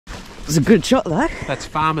was a good shot though. That's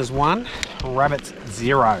farmers 1, rabbits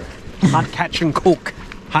 0. Hunt, catch and cook.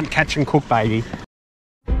 Hunt, catch and cook, baby.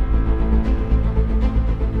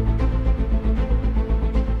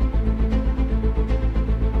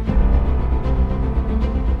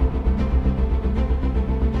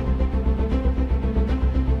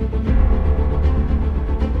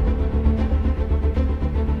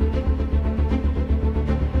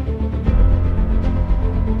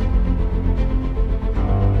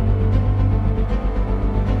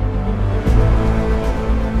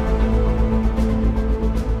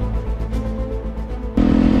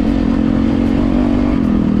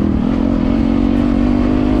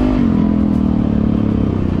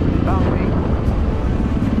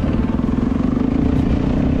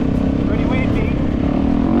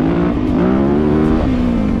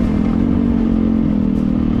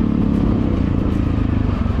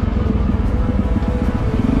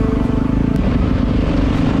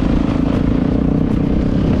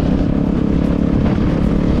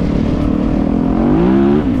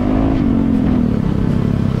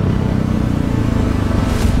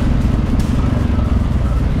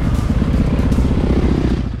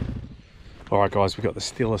 Alright guys, we've got the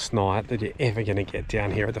stillest night that you're ever going to get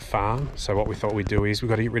down here at the farm. So what we thought we'd do is we've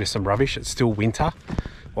got to get rid of some rubbish. It's still winter.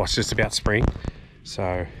 Well, it's just about spring.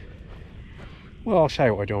 So, well, I'll show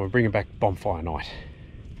you what we're doing. We're bringing back bonfire night.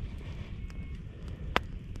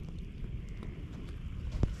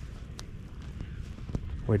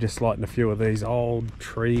 We're just lighting a few of these old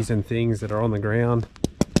trees and things that are on the ground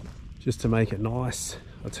just to make it nice.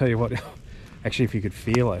 I'll tell you what, actually if you could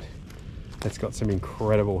feel it, it's got some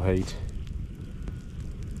incredible heat.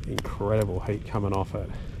 Incredible heat coming off it.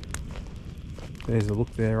 There's a look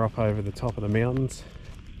there up over the top of the mountains.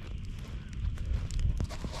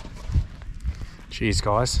 Cheers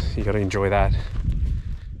guys, you got to enjoy that.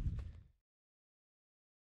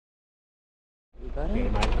 You got it? Yeah,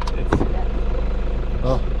 mate. It's...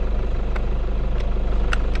 Oh.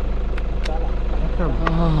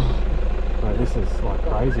 Oh. Mate, this is like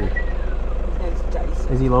crazy.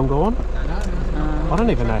 Jason. Is he long gone? I don't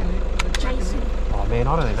even know. Jason. Oh man,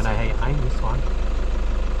 I don't even know how you aim this one.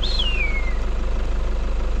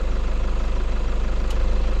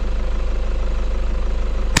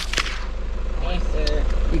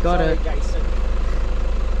 You got it.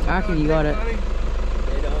 I reckon you got it.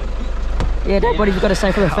 Yeah, Dad, what have you got to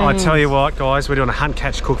say for the fans? I tell you what guys, we're doing a hunt,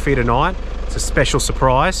 catch, cook for you tonight. It's a special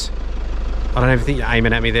surprise. I don't even think you're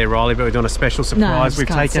aiming at me there, Riley, but we're doing a special surprise. No,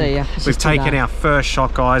 we've taken our first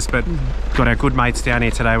shot, guys, but got our good mates down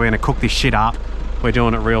here today. We're going to cook this shit up. We're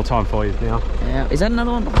doing it real time for you now. Yeah, is that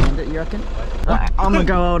another one behind it, you reckon? I'm going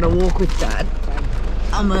to go on a walk with Dad.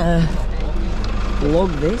 I'm going to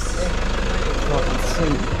log this so I can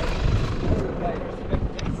see.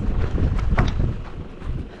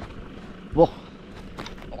 Whoa.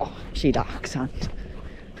 Oh, she dark, son.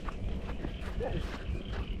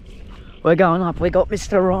 We're going up. We got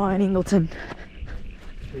Mr. Ryan Ingleton.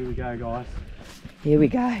 Here we go, guys. Here we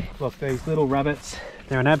go. Look, these little rabbits,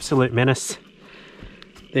 they're an absolute menace.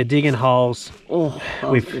 They're digging holes. Oh,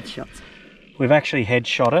 good shots. We've actually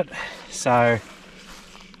headshot it, so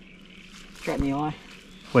straight in the eye.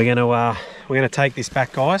 we're gonna take this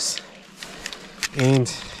back, guys, and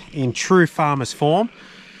in true farmer's form,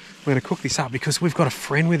 we're gonna cook this up because we've got a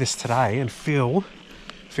friend with us today, and Phil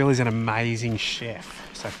is an amazing chef.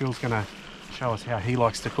 So Phil's gonna show us how he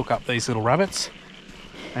likes to cook up these little rabbits,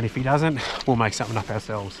 and if he doesn't, we'll make something up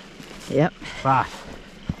ourselves. Yep. But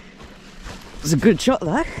it was a good shot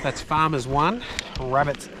though. that's farmers 1,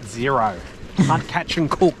 rabbits 0. Hunt, catch and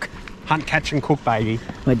cook. Hunt, catch and cook, baby.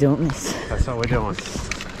 We're doing this. That's what we're doing.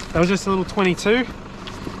 That was just a little 22.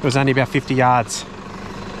 It was only about 50 yards.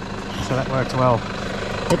 So that worked well.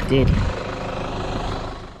 It did.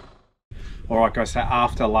 Alright guys, so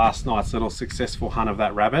after last night's little successful hunt of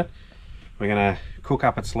that rabbit, we're going to cook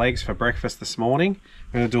up its legs for breakfast this morning.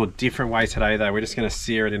 We're going to do a different way today though. We're just going to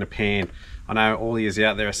sear it in a pan. I know all of you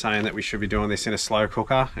out there are saying that we should be doing this in a slow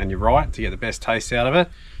cooker, and you're right, to get the best taste out of it.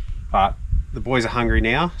 But the boys are hungry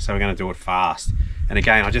now, so we're going to do it fast. And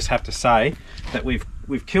again, I just have to say that we've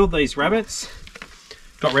killed these rabbits,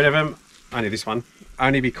 got rid of them, only this one,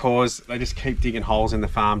 only because they just keep digging holes in the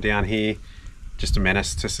farm down here. Just a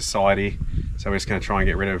menace to society, so we're just going to try and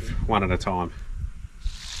get rid of one at a time.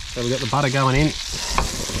 So we've got the butter going in.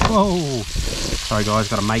 Whoa! Sorry guys,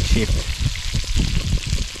 got a makeshift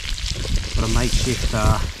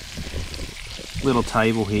little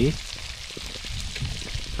table here.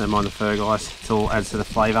 Don't mind the fur, guys. It all adds to the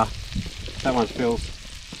flavour. That one's Phil's.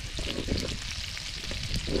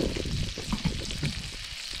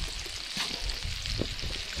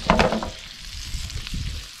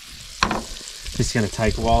 just going to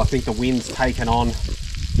take a while. I think the wind's taking our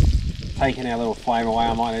little flame away.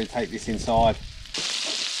 I might need to take this inside.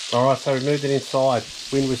 Alright, so we moved it inside.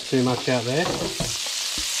 Wind was too much out there.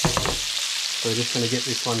 So we're just going to get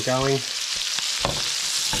this one going.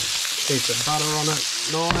 Keep the butter on it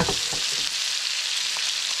nice.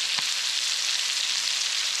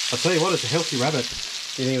 I'll tell you what, it's a healthy rabbit.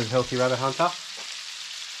 You think it was a healthy rabbit, Hunter?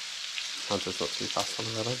 Hunter's not too fussed on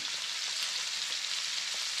the rabbit.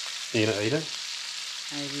 You gonna eat it?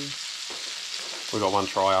 Maybe. We got one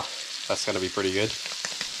trier. That's going to be pretty good.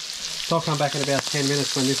 So I'll come back in about 10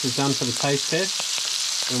 minutes when this is done for the taste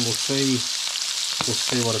test, and we'll see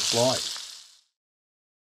what it's like.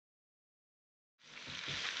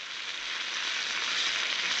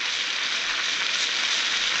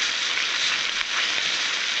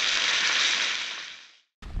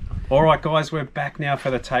 Alright guys, we're back now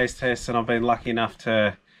for the taste test, and I've been lucky enough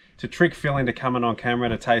to trick Phil into coming on camera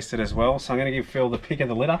to taste it as well. So I'm going to give Phil the pick of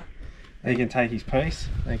the litter. He can take his piece.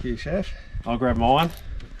 Thank you, Chef. I'll grab mine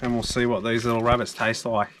and we'll see what these little rabbits taste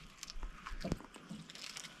like.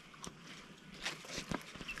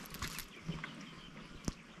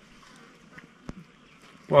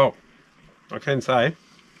 Well, I can say,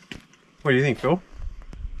 what do you think, Phil?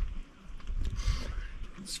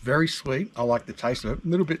 It's very sweet. I like the taste of it. A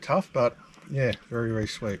little bit tough, but yeah, very, very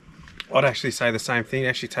sweet. I'd actually say the same thing. It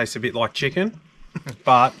actually tastes a bit like chicken,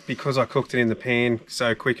 but because I cooked it in the pan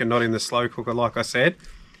so quick and not in the slow cooker like I said,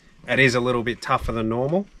 it is a little bit tougher than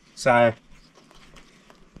normal. So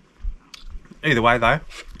either way though,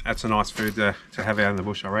 that's a nice food to have out in the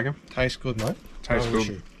bush, I reckon. Tastes good, mate. Tastes No good.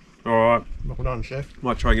 issue. Alright. Well done, Chef.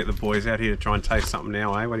 Might try and get the boys out here to try and taste something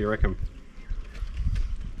now, eh? What do you reckon?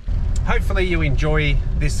 Hopefully you enjoy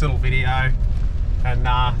this little video,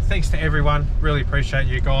 and thanks to everyone. Really appreciate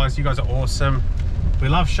you guys. You guys are awesome. We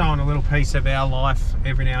love showing a little piece of our life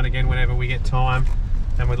every now and again whenever we get time,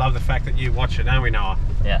 and we love the fact that you watch it, don't we, Noah?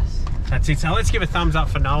 Yes. That's it. So let's give a thumbs up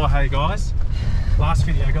for Noah, hey guys. Last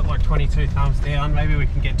video got like 22 thumbs down. Maybe we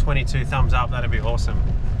can get 22 thumbs up. That'd be awesome.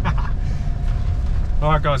 All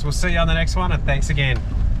right guys, we'll see you on the next one, and thanks again.